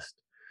first?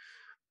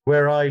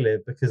 Where I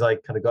live, because I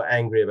kind of got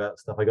angry about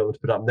stuff, I got them to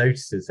put up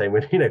notices saying,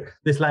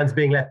 this land's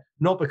being left,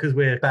 not because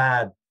we're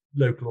bad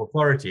local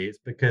authority, it's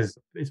because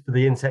it's for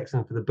the insects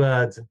and for the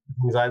birds and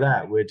things like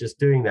that. We're just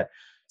doing that.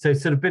 So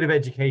sort of a bit of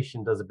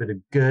education does a bit of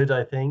good,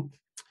 I think.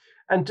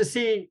 And to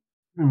see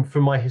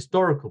from my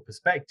historical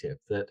perspective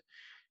that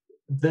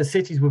the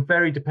cities were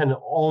very dependent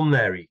on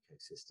their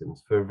ecosystems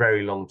for a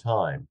very long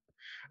time.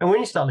 And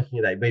when you start looking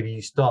at that, maybe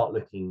you start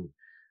looking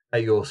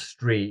at your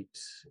street,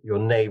 your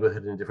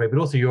neighborhood in a different way,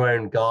 but also your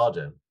own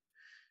garden.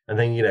 And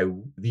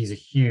then, these are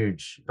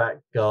huge back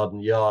garden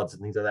yards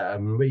and things like that,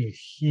 are a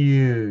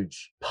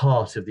huge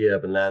part of the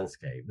urban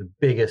landscape. The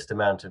biggest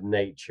amount of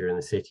nature in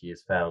the city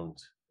is found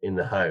in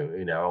the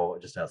home, or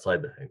just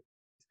outside the home.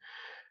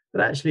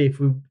 But actually, if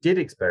we did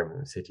experiment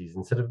with cities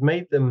and sort of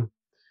made them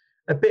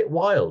a bit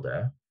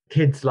wilder,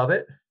 kids love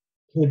it.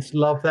 Kids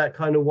love that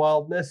kind of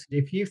wildness.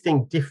 If you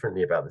think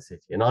differently about the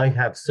city, and I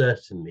have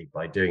certainly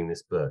by doing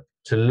this book,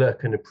 to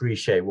look and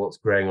appreciate what's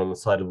growing on the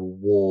side of a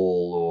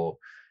wall or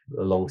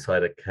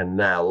alongside a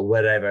canal or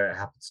whatever it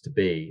happens to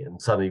be,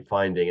 and suddenly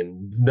finding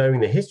and knowing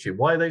the history.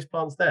 Why are those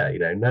plants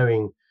there?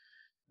 Knowing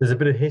there's a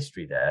bit of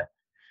history there.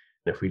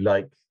 And if we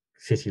like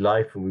city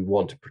life and we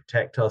want to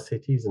protect our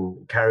cities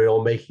and carry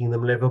on making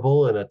them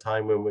livable in a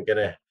time when we're going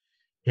to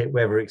hit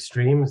weather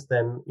extremes,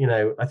 then,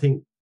 I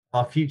think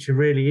our future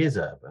really is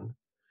urban.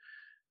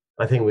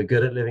 I think we're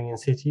good at living in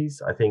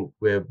cities. I think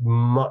we're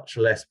much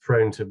less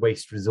prone to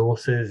waste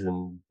resources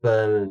and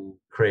burn and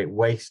create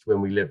waste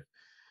when we live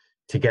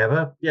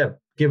together. Yeah,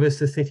 give us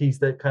the cities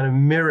that kind of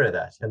mirror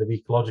that in an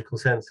ecological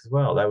sense as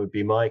well. That would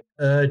be my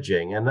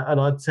urging. And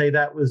I'd say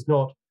that was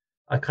not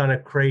a kind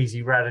of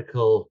crazy,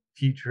 radical,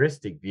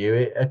 futuristic view.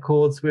 It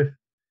accords with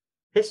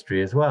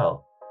history as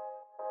well.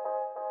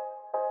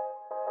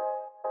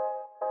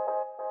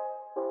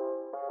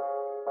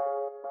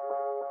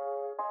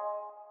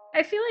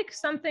 I feel like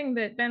something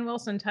that Ben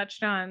Wilson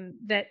touched on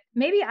that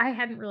maybe I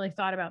hadn't really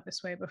thought about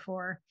this way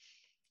before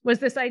was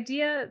this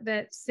idea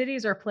that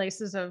cities are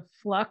places of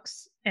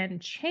flux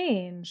and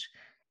change.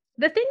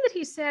 The thing that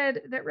he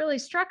said that really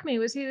struck me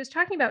was he was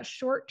talking about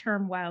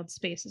short-term wild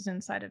spaces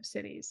inside of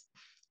cities.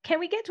 Can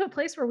we get to a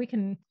place where we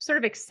can sort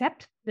of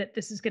accept that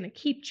this is going to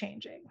keep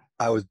changing?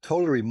 I was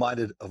totally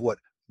reminded of what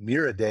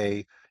Mira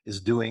Day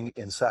is doing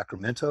in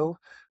Sacramento.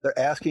 They're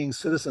asking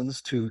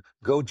citizens to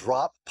go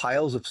drop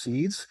piles of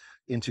seeds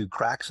into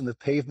cracks in the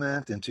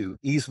pavement, into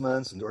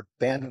easements and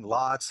abandoned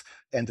lots,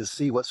 and to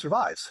see what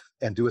survives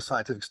and do a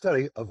scientific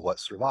study of what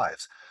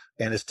survives.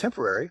 And it's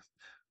temporary.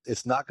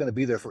 It's not going to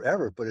be there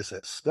forever, but it's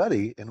a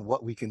study in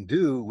what we can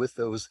do with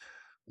those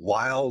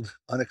wild,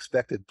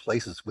 unexpected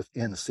places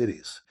within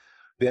cities.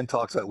 Ben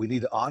talks about we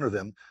need to honor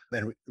them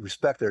and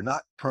respect they're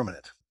not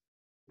permanent.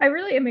 I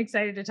really am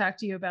excited to talk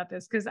to you about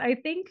this because I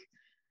think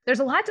there's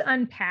a lot to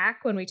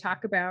unpack when we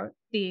talk about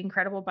the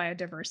incredible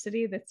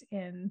biodiversity that's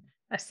in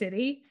a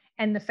city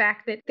and the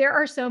fact that there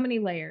are so many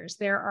layers.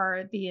 There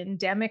are the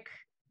endemic,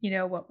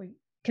 what we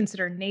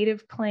consider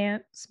native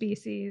plant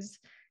species,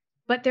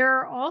 but there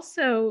are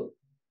also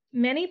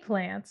many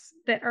plants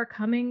that are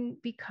coming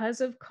because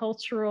of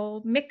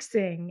cultural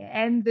mixing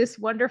and this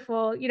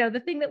wonderful,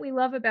 the thing that we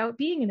love about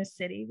being in a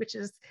city, which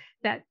is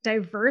that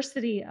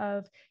diversity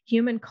of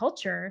human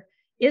culture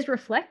is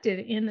reflected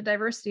in the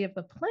diversity of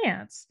the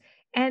plants.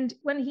 And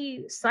when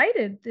he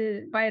cited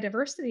the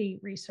biodiversity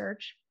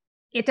research,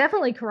 it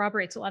definitely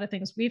corroborates a lot of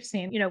things we've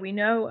seen. We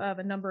know of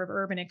a number of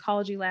urban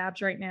ecology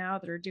labs right now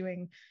that are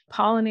doing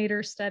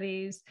pollinator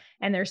studies,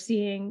 and they're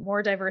seeing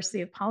more diversity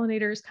of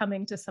pollinators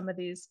coming to some of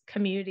these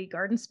community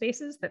garden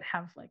spaces that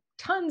have like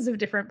tons of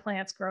different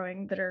plants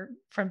growing that are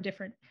from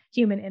different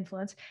human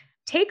influence.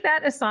 Take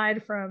that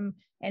aside from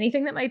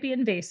anything that might be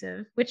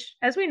invasive, which,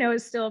 as we know,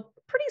 is still a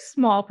pretty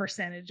small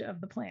percentage of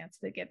the plants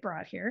that get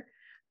brought here.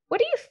 What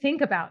do you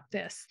think about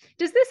this?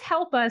 Does this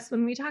help us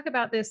when we talk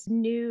about this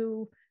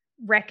new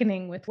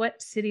reckoning with what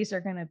cities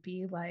are going to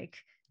be like?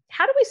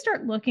 How do we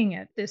start looking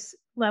at this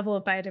level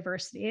of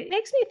biodiversity? It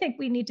makes me think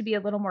we need to be a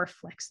little more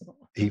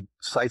flexible. He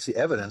cites the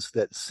evidence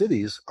that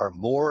cities are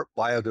more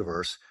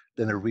biodiverse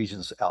than the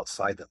regions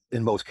outside them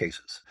in most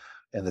cases,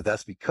 and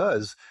that's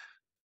because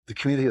the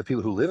community of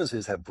people who live in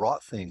cities have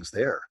brought things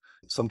there.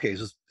 In some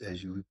cases,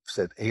 as you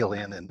said,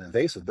 alien and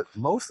invasive, but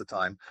most of the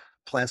time,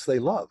 plants they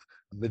love,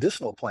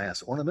 medicinal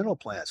plants, ornamental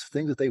plants,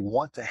 things that they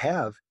want to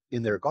have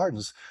in their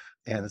gardens,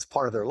 and it's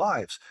part of their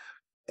lives.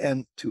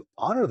 And to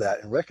honor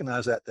that and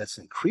recognize that that's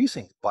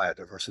increasing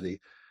biodiversity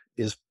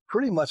is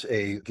pretty much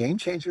a game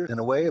changer in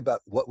a way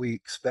about what we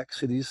expect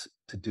cities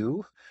to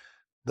do.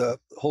 The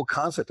whole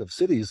concept of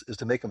cities is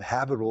to make them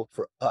habitable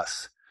for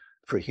us,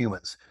 for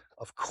humans.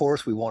 Of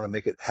course, we want to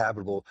make it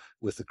habitable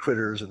with the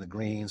critters and the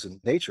greens and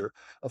nature.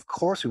 Of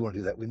course, we want to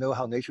do that. We know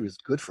how nature is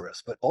good for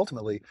us, but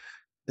ultimately,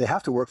 they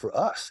have to work for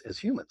us as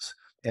humans.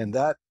 And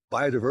that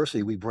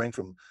biodiversity we bring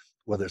from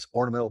whether it's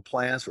ornamental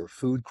plants or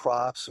food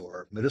crops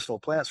or medicinal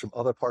plants from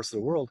other parts of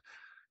the world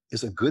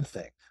is a good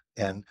thing.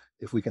 And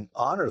if we can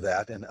honor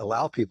that and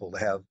allow people to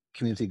have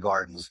community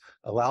gardens,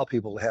 allow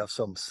people to have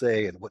some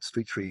say in what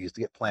street trees to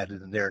get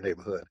planted in their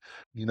neighborhood.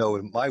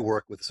 In my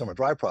work with the Summer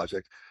Dry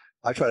Project,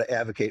 I try to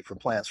advocate for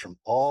plants from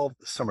all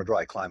summer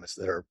dry climates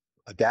that are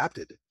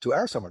adapted to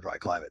our summer dry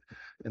climate.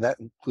 And that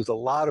includes a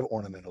lot of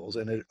ornamentals.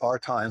 And there are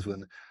times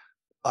when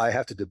I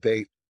have to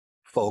debate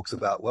folks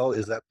about, well,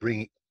 is that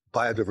bringing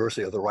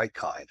biodiversity of the right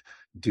kind?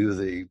 Do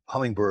the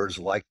hummingbirds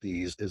like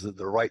these? Is it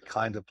the right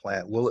kind of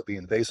plant? Will it be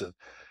invasive?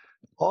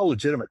 All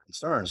legitimate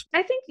concerns.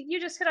 I think you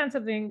just hit on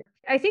something.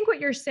 I think what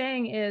you're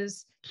saying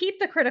is keep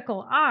the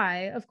critical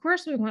eye. Of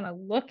course, we want to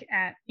look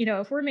at,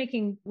 if we're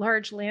making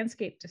large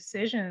landscape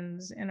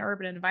decisions in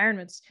urban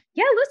environments,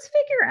 let's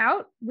figure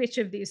out which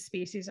of these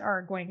species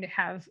are going to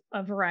have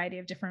a variety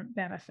of different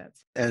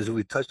benefits. As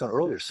we touched on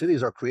earlier,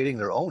 cities are creating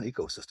their own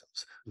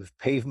ecosystems with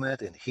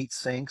pavement and heat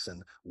sinks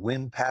and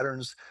wind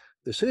patterns.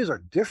 The cities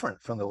are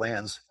different from the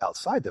lands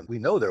outside them. We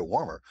know they're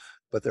warmer,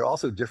 but they're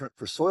also different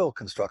for soil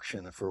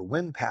construction and for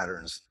wind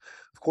patterns.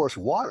 Of course,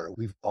 water.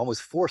 We've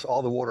almost forced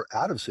all the water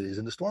out of cities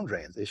into storm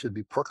drains. They should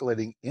be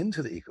percolating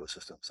into the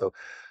ecosystem. So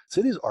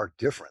cities are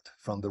different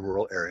from the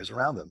rural areas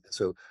around them.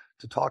 So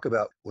to talk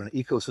about what an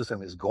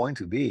ecosystem is going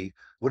to be.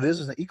 What it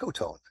is an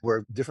ecotone,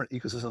 where different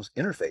ecosystems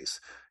interface.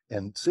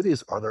 And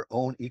cities are their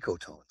own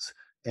ecotones.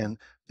 And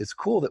it's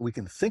cool that we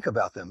can think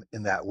about them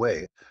in that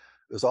way.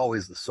 There's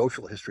always the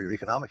social history or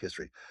economic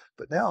history,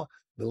 but now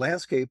the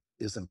landscape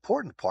is an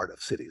important part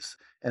of cities.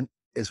 And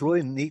it's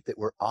really neat that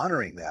we're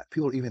honoring that.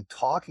 People are even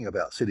talking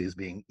about cities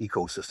being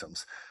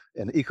ecosystems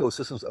and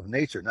ecosystems of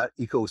nature, not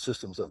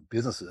ecosystems of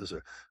businesses,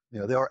 or,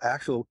 they are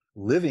actual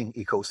living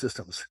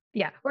ecosystems.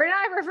 Yeah, we're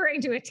not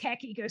referring to a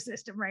tech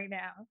ecosystem right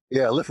now.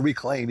 Yeah, let's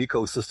reclaim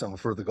ecosystem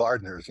for the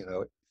gardeners.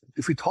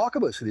 If we talk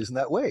about cities in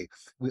that way,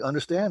 we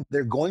understand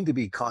they're going to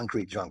be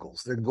concrete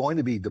jungles. They're going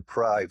to be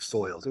deprived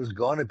soils. There's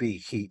going to be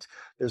heat.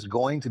 There's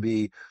going to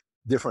be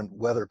different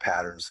weather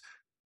patterns.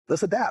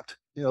 Let's adapt.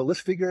 Let's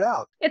figure it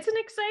out. It's an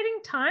exciting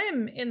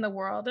time in the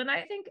world. And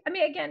I think,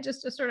 again,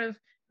 just to sort of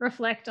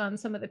reflect on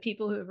some of the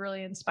people who have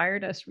really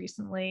inspired us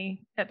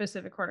recently at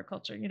Pacific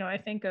Horticulture. I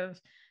think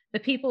of the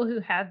people who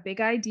have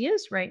big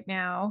ideas right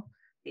now.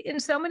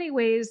 In so many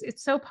ways,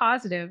 it's so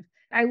positive.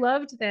 I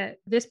loved that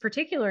this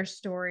particular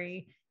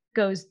story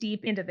goes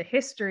deep into the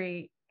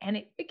history, and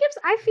it gives,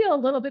 I feel, a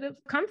little bit of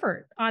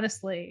comfort,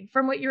 honestly,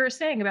 from what you were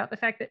saying about the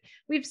fact that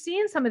we've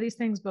seen some of these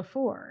things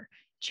before.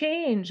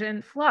 Change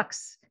and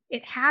flux,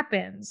 it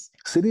happens.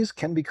 Cities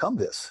can become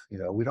this.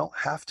 We don't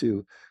have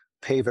to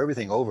pave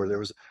everything over. There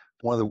was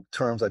one of the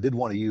terms I did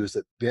want to use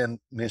that Ben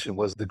mentioned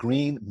was the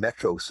green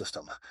metro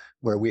system,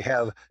 where we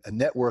have a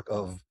network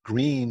of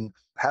green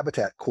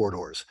habitat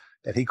corridors.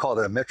 And he called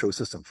it a metro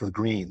system for the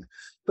green.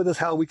 But that's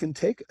how we can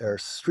take our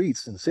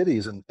streets and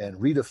cities and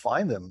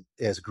redefine them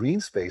as green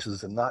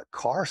spaces and not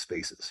car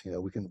spaces.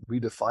 We can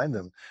redefine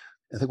them.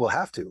 I think we'll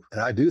have to.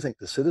 And I do think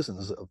the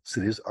citizens of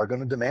cities are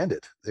going to demand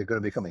it. They're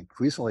going to become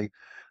increasingly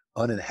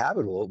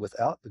uninhabitable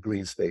without the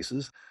green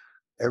spaces.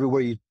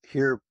 Everywhere you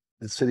hear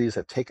that cities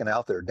have taken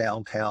out their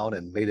downtown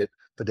and made it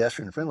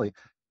pedestrian friendly,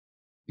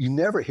 you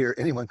never hear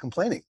anyone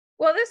complaining.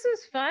 Well, this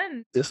is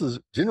fun. This is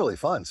generally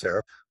fun,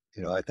 Sarah.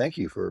 I thank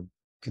you for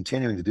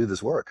continuing to do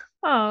this work.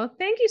 Oh,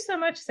 thank you so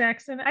much,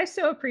 Saxon. I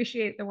so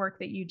appreciate the work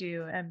that you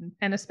do,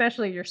 and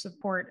especially your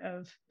support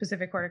of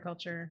Pacific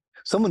Horticulture.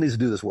 Someone needs to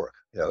do this work,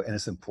 and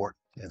it's important.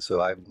 And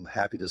so I'm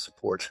happy to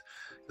support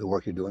the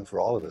work you're doing for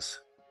all of us.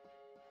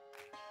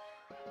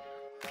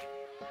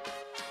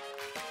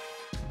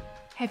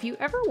 Have you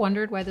ever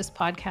wondered why this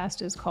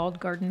podcast is called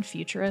Garden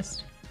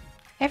Futurist?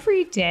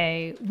 Every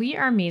day, we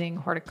are meeting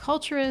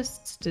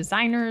horticulturists,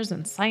 designers,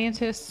 and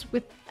scientists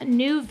with a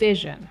new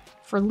vision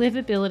for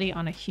livability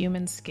on a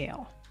human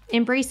scale,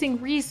 embracing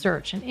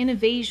research and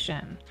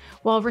innovation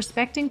while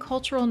respecting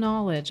cultural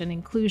knowledge and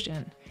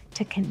inclusion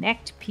to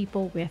connect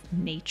people with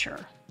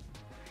nature.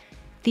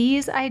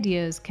 These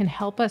ideas can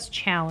help us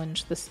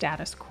challenge the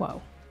status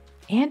quo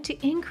and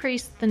to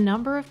increase the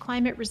number of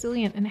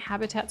climate-resilient and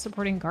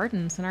habitat-supporting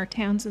gardens in our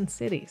towns and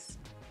cities.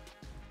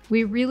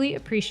 We really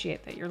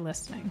appreciate that you're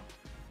listening.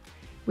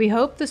 We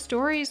hope the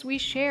stories we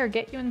share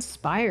get you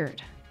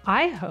inspired.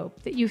 I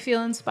hope that you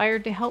feel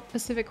inspired to help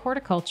Pacific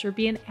Horticulture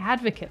be an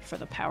advocate for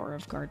the power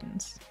of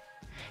gardens.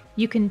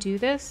 You can do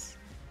this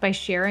by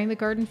sharing the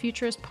Garden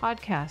Futurist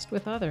podcast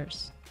with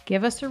others.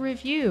 Give us a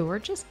review or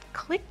just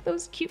click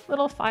those cute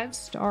little 5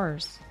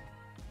 stars.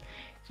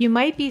 You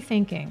might be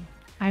thinking,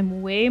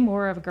 I'm way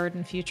more of a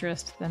garden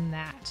futurist than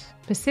that.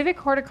 Pacific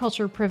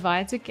Horticulture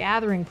provides a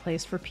gathering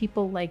place for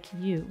people like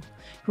you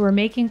who are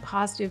making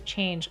positive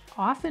change,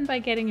 often by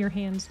getting your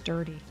hands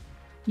dirty.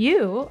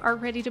 You are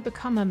ready to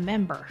become a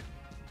member.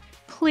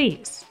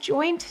 Please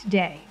join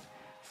today.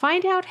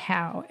 Find out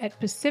how at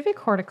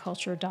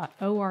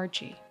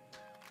pacifichorticulture.org.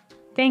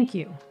 Thank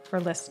you for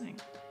listening.